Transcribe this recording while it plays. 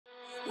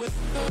Welcome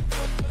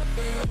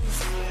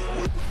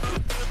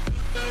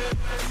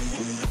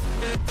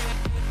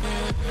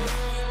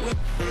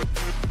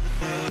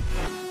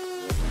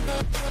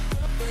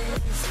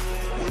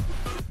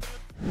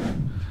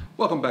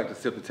back to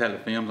Sip the Tally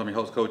Films. I'm your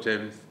host, Coach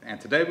Evans,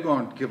 and today we're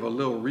going to give a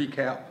little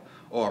recap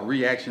or a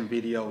reaction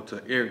video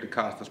to Eric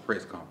DeCosta's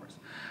press conference.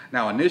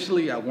 Now,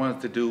 initially, I wanted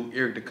to do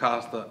Eric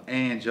DeCosta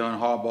and John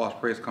Harbaugh's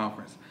press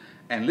conference,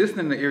 and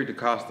listening to Eric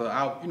DeCosta,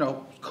 I,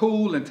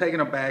 cool and taken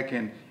aback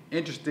and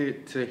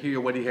interested to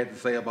hear what he had to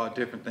say about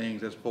different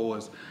things as far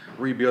as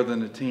rebuilding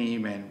the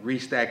team and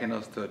restacking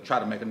us to try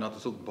to make another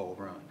Super Bowl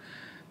run.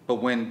 But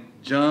when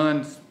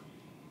John's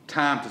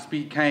time to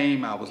speak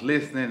came, I was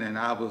listening and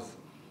I was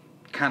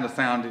kind of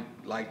sounded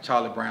like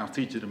Charlie Brown's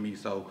teacher to me,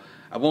 so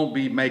I won't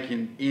be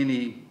making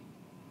any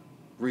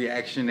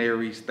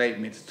reactionary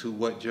statements to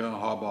what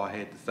John Harbaugh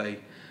had to say.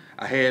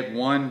 I had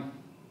one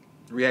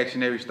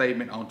reactionary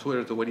statement on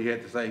Twitter to what he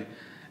had to say,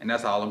 and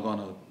that's all I'm going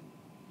to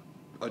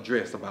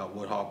address about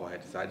what Harbaugh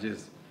had to say.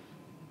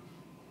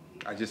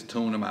 I just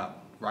tuned him out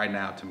right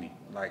now to me.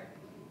 Like,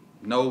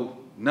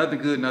 nothing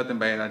good, nothing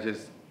bad. I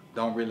just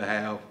don't really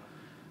have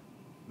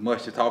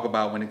much to talk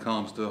about when it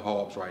comes to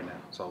Harbs right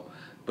now. So,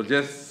 but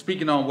just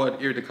speaking on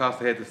what Eric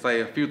DeCosta had to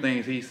say, a few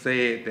things he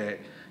said that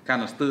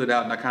kind of stood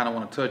out and I kind of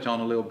want to touch on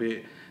a little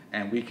bit,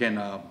 and we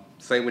can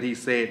say what he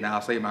said and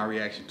I'll say my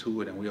reaction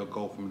to it and we'll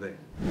go from there.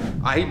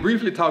 He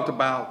briefly talked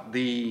about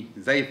the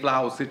Zay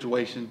Flowers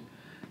situation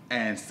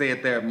and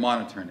said they're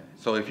monitoring it.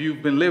 So if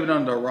you've been living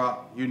under a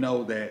rock, you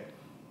know that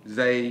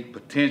Zay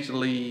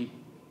potentially,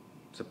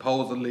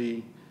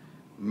 supposedly,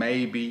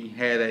 maybe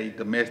had a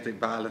domestic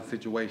violence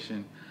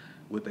situation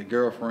with a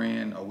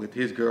girlfriend or with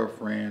his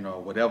girlfriend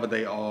or whatever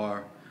they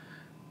are,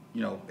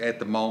 at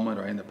the moment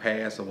or in the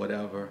past or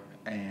whatever.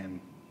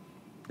 And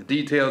the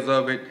details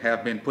of it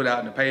have been put out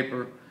in the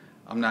paper.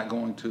 I'm not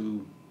going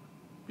to,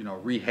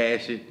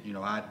 rehash it.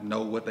 I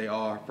know what they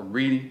are from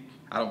reading.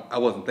 I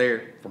wasn't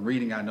there. From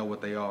reading, I know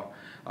what they are.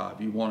 If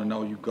you want to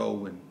know, you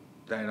go, and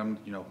that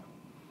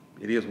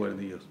it is what it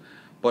is.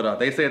 But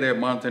they say they're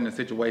monitoring the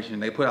situation.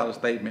 They put out a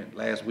statement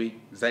last week.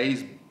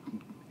 Zay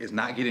is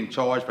not getting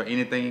charged for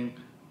anything,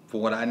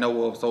 for what I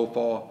know of so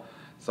far.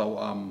 So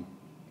I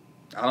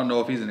don't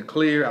know if he's in the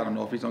clear. I don't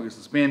know if he's gonna get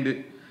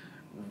suspended.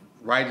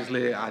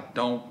 Righteously, I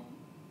don't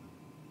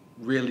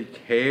really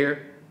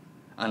care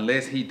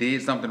unless he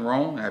did something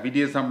wrong. Now, if he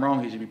did something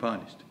wrong, he should be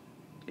punished.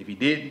 If he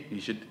didn't, he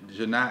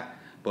should not.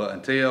 But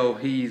until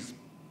he's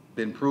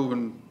been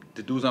proven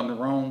to do something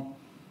wrong,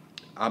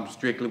 I'm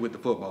strictly with the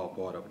football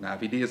part of it. Now,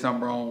 if he did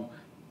something wrong,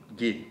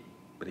 get it.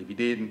 But if he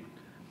didn't,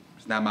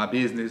 it's not my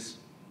business.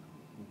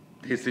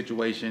 His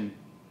situation,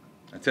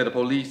 until the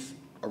police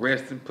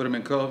arrest him, put him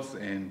in cuffs,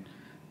 and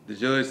the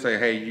judge say,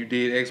 hey, you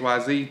did X, Y,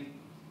 Z,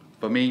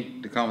 for me,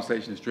 the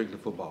conversation is strictly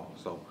football.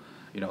 So,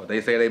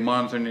 they say they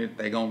monitoring it,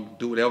 they gonna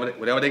do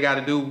whatever they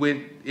gotta do with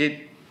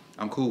it,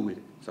 I'm cool with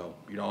it. So,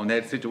 in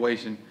that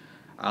situation,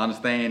 I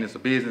understand it's a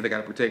business, they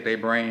gotta protect their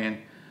brand,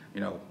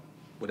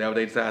 whatever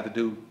they decide to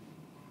do,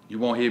 you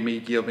won't hear me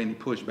give any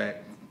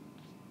pushback,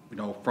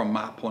 from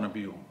my point of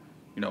view.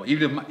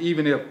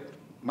 Even if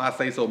my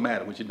say-so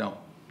matter, which you don't,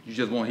 you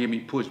just won't hear me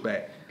push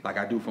back like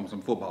I do from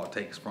some football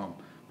takes from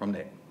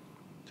that.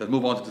 Let's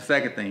move on to the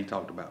second thing he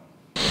talked about.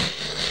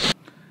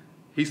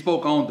 He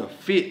spoke on the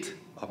fit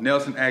of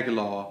Nelson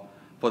Aguilar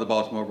for the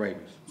Baltimore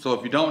Ravens. So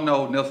if you don't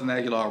know, Nelson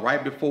Aguilar,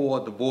 right before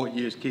the void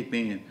years kicked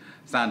in,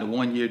 signed a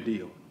one-year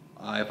deal.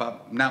 If I'm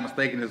not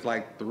mistaken, it's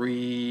like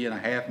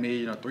 $3.5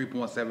 million or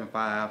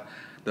 3.75.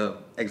 The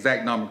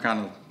exact number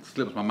kind of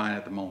slips my mind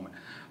at the moment.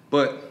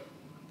 But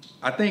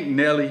I think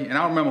Nelly, and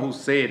I don't remember who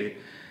said it,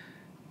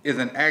 is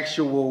an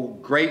actual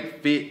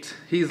great fit.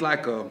 He's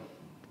like a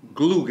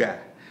glue guy.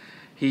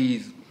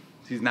 He's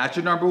not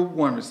your number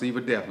one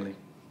receiver, definitely.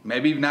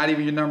 Maybe not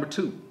even your number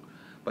two,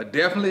 but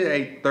definitely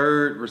a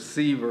third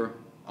receiver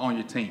on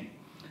your team.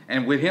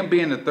 And with him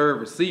being the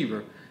third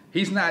receiver,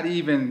 he's not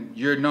even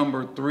your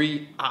number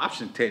three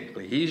option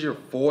technically. He's your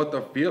fourth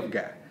or fifth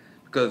guy.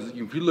 Because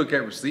if you look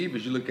at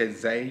receivers, you look at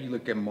Zay, you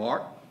look at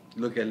Mark,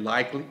 you look at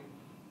Likely,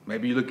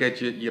 maybe you look at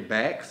your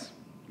backs,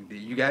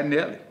 you got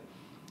Nelly.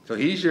 So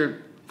he's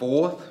your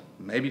fourth,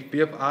 maybe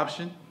fifth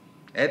option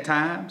at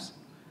times.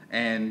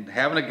 And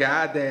having a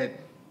guy that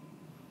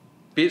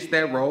fits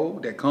that role,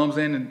 that comes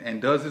in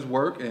and does his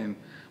work, and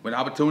when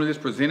opportunities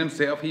present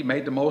himself, he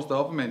made the most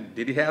of them. And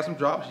did he have some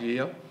drops?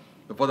 Yeah.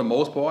 But for the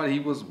most part, he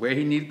was where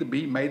he needed to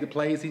be, made the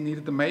plays he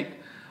needed to make,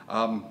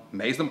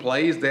 made some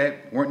plays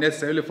that weren't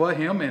necessarily for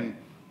him, and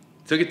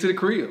took it to the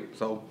crib.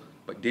 So,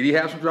 but did he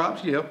have some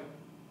drops? Yeah.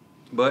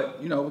 But,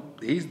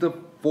 he's the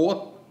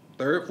fourth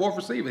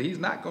receiver. He's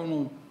not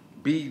going to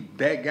be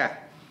that guy.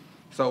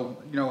 So,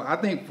 I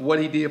think what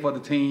he did for the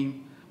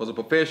team was a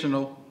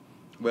professional.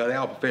 Well, they're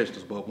all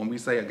professionals, but when we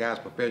say a guy's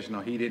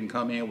professional, he didn't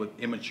come in with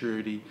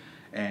immaturity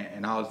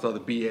and all this other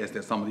BS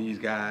that some of these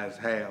guys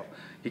have.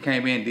 He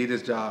came in, did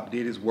his job,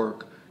 did his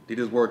work, did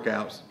his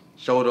workouts,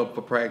 showed up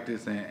for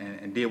practice,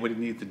 and did what he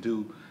needed to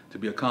do to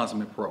be a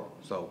consummate pro.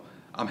 So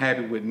I'm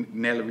happy with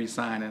Nelly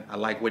re-signing. I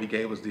like what he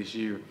gave us this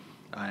year.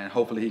 and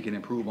hopefully he can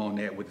improve on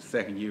that with the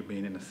second year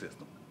being in the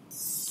system.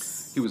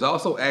 He was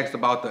also asked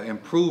about the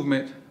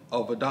improvement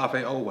of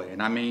Odafe Oweh,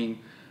 and I mean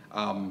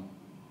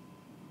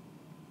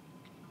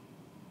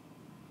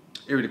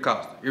Erie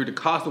DeCosta. Erie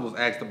DeCosta was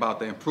asked about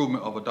the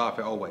improvement of Odafe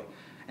Oweh,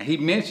 and he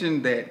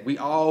mentioned that we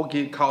all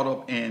get caught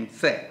up in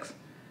sacks.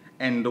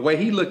 And the way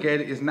he looked at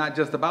it is not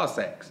just about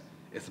sacks.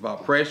 It's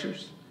about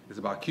pressures, it's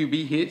about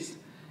QB hits,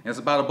 and it's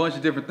about a bunch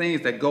of different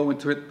things that go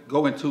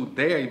into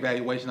their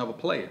evaluation of a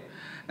player.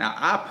 Now,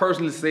 I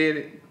personally said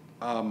it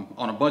on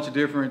a bunch of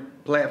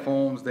different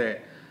platforms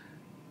that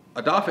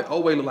Odafe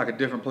Oweh looked like a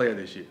different player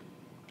this year.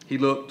 He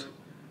looked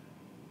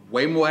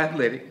way more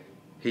athletic.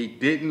 He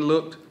didn't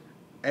look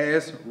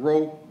as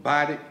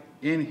robotic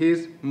in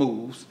his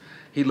moves.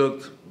 He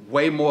looked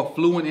way more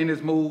fluent in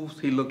his moves.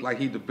 He looked like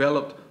he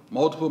developed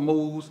multiple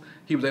moves.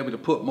 He was able to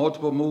put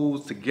multiple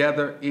moves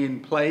together in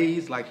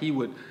plays, like he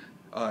would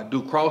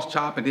do cross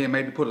chop and then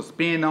maybe put a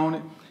spin on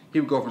it. He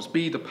would go from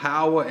speed to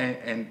power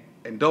and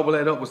double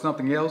that up with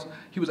something else.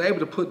 He was able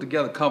to put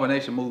together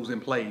combination moves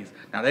in plays.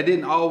 Now, that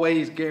didn't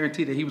always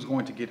guarantee that he was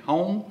going to get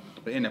home,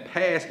 but in the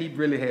past, he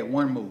really had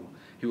one move.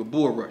 He would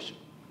bull rush you,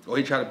 or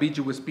he tried to beat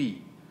you with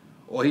speed,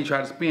 or he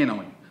tried to spin on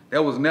you.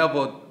 There was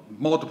never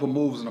multiple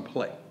moves in a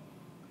play.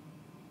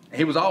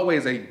 He was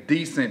always a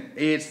decent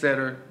edge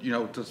setter, you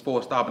know,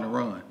 for stopping the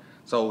run.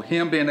 So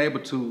him being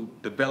able to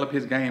develop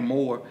his game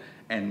more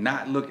and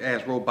not look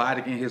as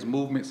robotic in his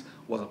movements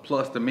was a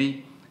plus to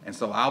me. And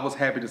so I was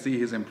happy to see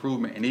his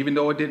improvement. And even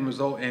though it didn't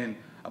result in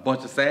a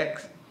bunch of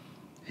sacks,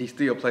 he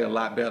still played a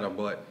lot better.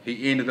 But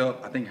he ended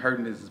up, I think,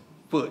 hurting his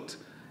foot.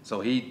 So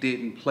he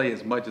didn't play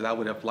as much as I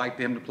would have liked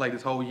him to play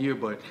this whole year.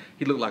 But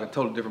he looked like a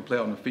totally different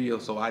player on the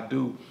field. So I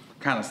do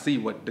kind of see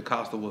what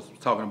DeCosta was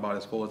talking about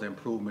as far as the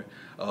improvement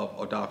of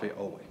Odafe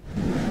Oweh.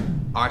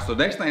 All right, so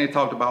next thing they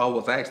talked about,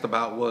 was asked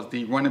about, was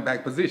the running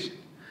back position.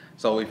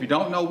 So if you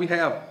don't know, we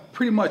have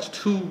pretty much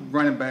two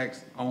running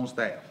backs on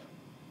staff.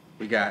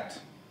 We got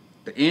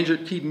the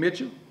injured Keith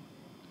Mitchell,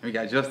 and we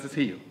got Justice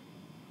Hill.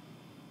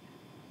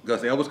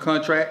 Gus Edwards'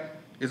 contract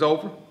is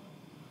over.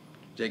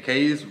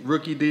 JK's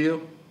rookie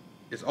deal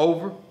is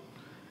over.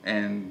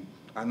 And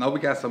I know we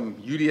got some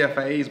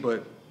UDFAs,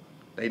 but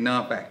they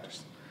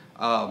non-factors.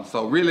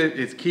 So really,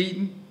 it's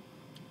Keaton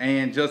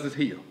and Justice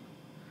Hill.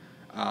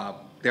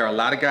 There are a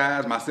lot of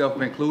guys,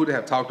 myself included,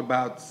 have talked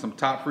about some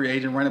top free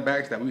agent running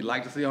backs that we'd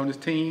like to see on this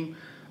team.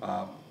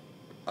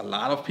 A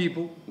lot of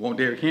people want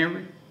Derrick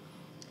Henry,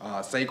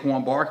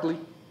 Saquon Barkley.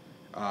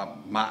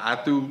 I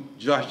threw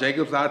Josh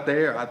Jacobs out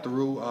there. I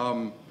threw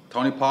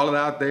Tony Pollard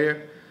out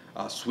there.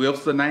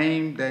 Swift's the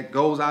name that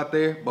goes out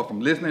there. But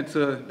from listening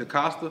to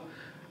DeCosta,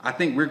 I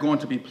think we're going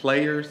to be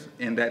players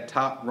in that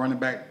top running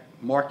back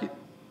market.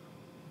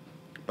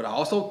 But I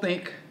also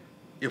think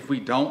if we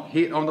don't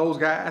hit on those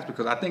guys,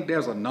 because I think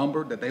there's a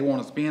number that they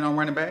want to spend on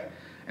running back,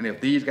 and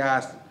if these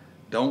guys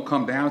don't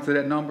come down to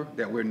that number,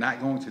 that we're not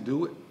going to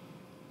do it,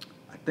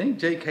 I think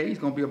JK is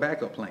going to be a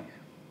backup plan.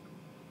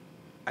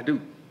 I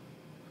do.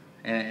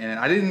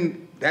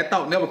 And that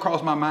thought never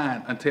crossed my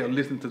mind until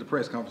listening to the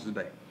press conference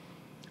today.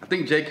 I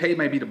think JK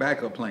may be the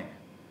backup plan.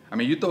 I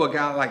mean, you throw a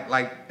guy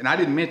like, and I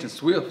didn't mention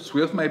Swift.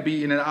 Swift may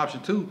be in an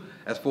option too,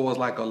 as far as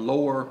like a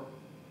lower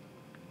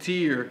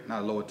tier,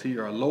 not a lower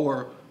tier, a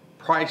lower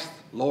priced,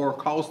 lower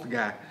cost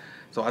guy.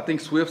 So I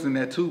think Swift's in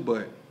there too,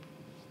 but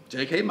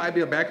JK might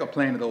be a backup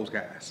plan to those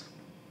guys.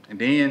 And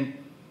then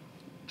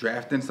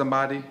drafting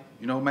somebody,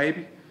 you know,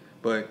 maybe.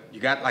 But you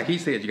got, like he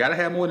said, you got to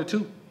have more than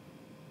two.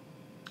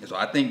 And so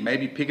I think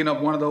maybe picking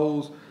up one of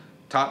those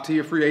top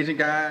tier free agent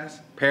guys,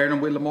 pairing them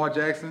with Lamar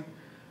Jackson.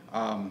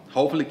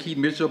 Hopefully Keith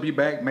Mitchell will be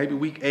back maybe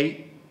week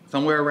 8,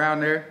 somewhere around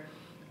there.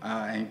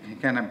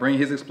 And kind of bring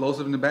his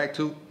explosiveness back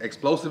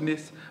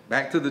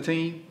to the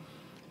team,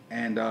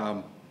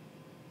 and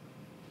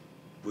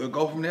we'll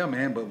go from there,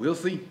 man. But we'll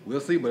see.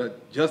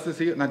 But Justice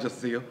Hill, not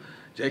Justice Hill,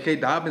 J.K.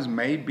 Dobbins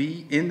may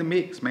be in the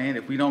mix, man,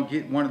 if we don't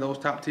get one of those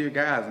top tier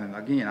guys. And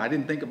again, I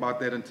didn't think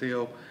about that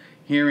until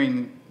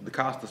hearing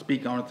DeCosta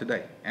speak on it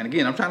today. And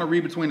again, I'm trying to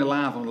read between the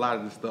lines on a lot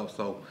of this stuff,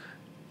 so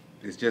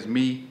it's just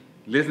me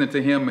listening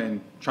to him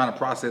and trying to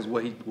process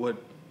what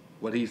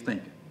he's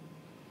thinking.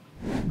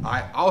 All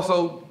right,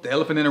 also, the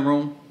elephant in the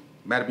room,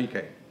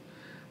 Madubuike.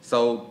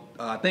 So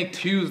I think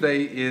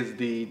Tuesday is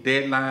the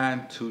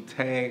deadline to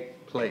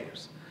tag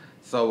players.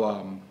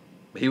 So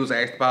he was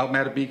asked about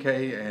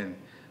Madubuike and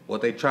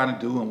what they're trying to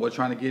do and what's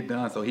trying to get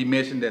done. So he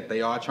mentioned that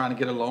they are trying to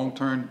get a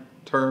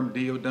long-term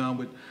deal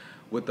done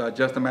with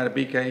Justin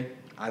Madubuike.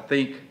 I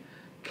think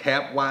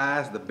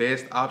cap-wise, the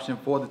best option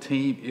for the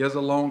team is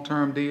a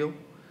long-term deal.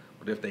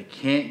 But if they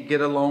can't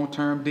get a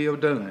long-term deal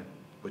done,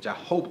 which I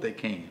hope they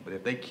can, but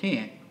if they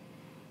can't,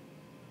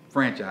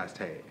 franchise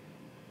tag.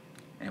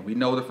 And we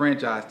know the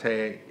franchise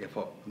tag, if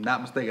I'm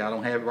not mistaken, I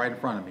don't have it right in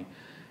front of me,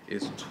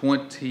 is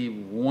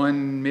 $21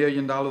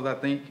 million, I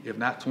think, if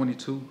not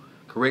 22.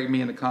 Correct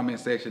me in the comment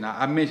section.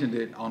 I mentioned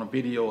it on a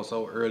video or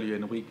so earlier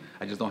in the week.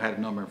 I just don't have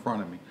the number in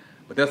front of me.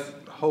 But that's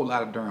a whole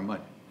lot of darn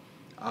money.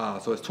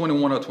 So it's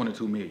 21 or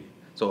 22 million.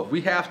 So if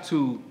we have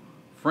to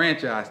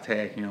franchise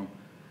tag him,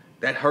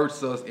 that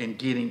hurts us in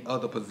getting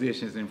other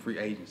positions in free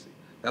agency.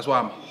 That's why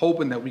I'm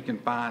hoping that we can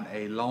find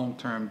a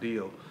long-term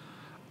deal.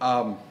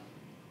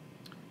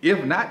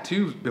 If not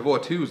before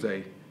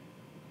Tuesday,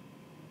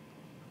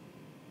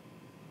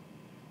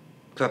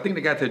 because I think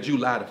they got to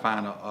July to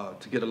find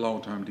to get a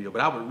long-term deal. But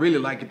I would really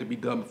like it to be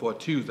done before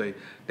Tuesday.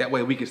 That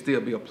way we can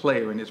still be a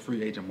player in this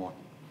free agent market.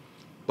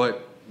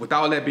 But with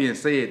all that being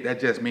said,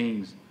 that just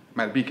means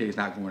Madubuike is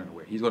not going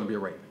anywhere. He's going to be a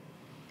Raven,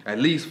 at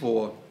least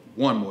for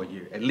one more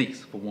year. At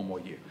least for one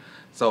more year.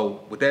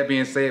 So with that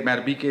being said,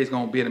 Madubuike is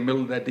going to be in the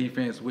middle of that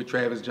defense with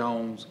Travis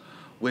Jones,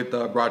 with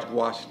Broderick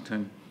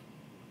Washington,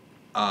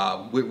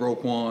 with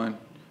Roquan,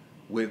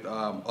 with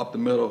up the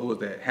middle, who is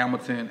that?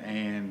 Hamilton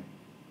and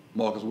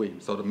Marcus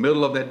Williams. So the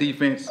middle of that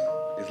defense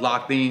is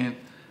locked in.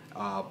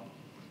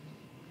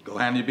 Go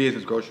handle your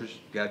business, groceries.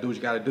 You got to do what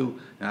you got to do.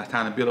 Now it's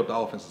time to build up the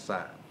offensive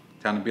side.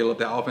 Time to build up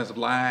that offensive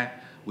line,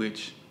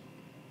 which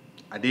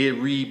I did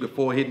read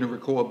before hitting the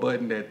record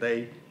button that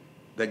the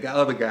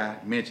other guy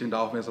mentioned the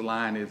offensive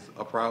line is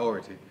a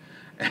priority.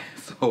 And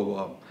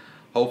so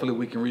hopefully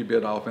we can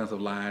rebuild the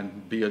offensive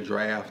line via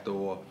draft,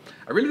 or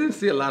I really didn't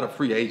see a lot of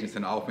free agents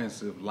in the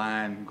offensive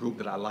line group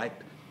that I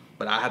liked,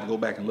 but I have to go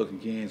back and look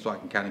again so I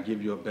can kind of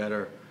give you a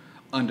better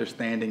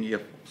understanding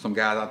if some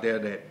guys out there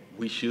that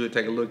we should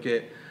take a look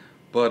at.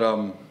 But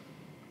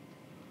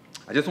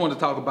I just wanted to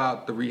talk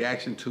about the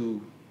reaction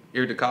to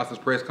Eric DeCosta's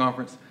press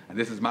conference, and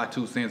this is my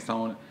 2 cents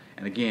on it.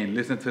 And again,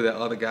 listen to that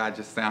other guy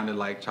just sounded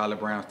like Charlie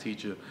Brown's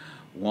teacher,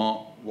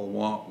 womp,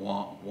 womp,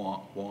 womp,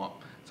 womp, womp.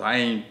 So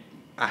I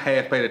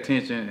half paid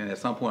attention, and at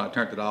some point I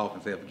turned it off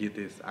and said, forget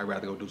this, I'd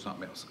rather go do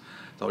something else.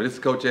 So this is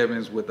Coach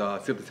Evans with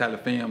Sip the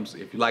Talent Films.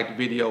 If you like the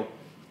video,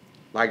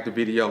 like the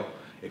video.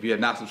 If you have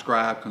not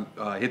subscribed,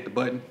 hit the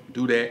button,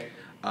 do that.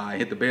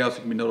 Hit the bell so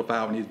you can be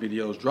notified when these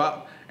videos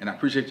drop. And I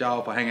appreciate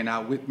y'all for hanging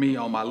out with me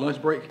on my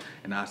lunch break,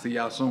 and I'll see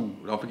y'all soon.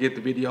 Don't forget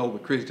the video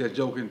with Chris Just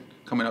Joking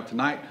coming up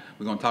tonight.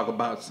 We're going to talk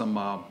about some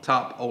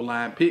top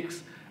O-line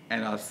picks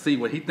and see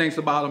what he thinks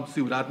about them,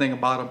 see what I think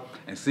about them,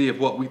 and see if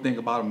what we think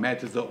about them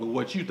matches up with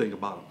what you think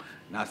about them.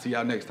 And I'll see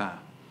y'all next time.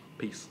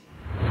 Peace.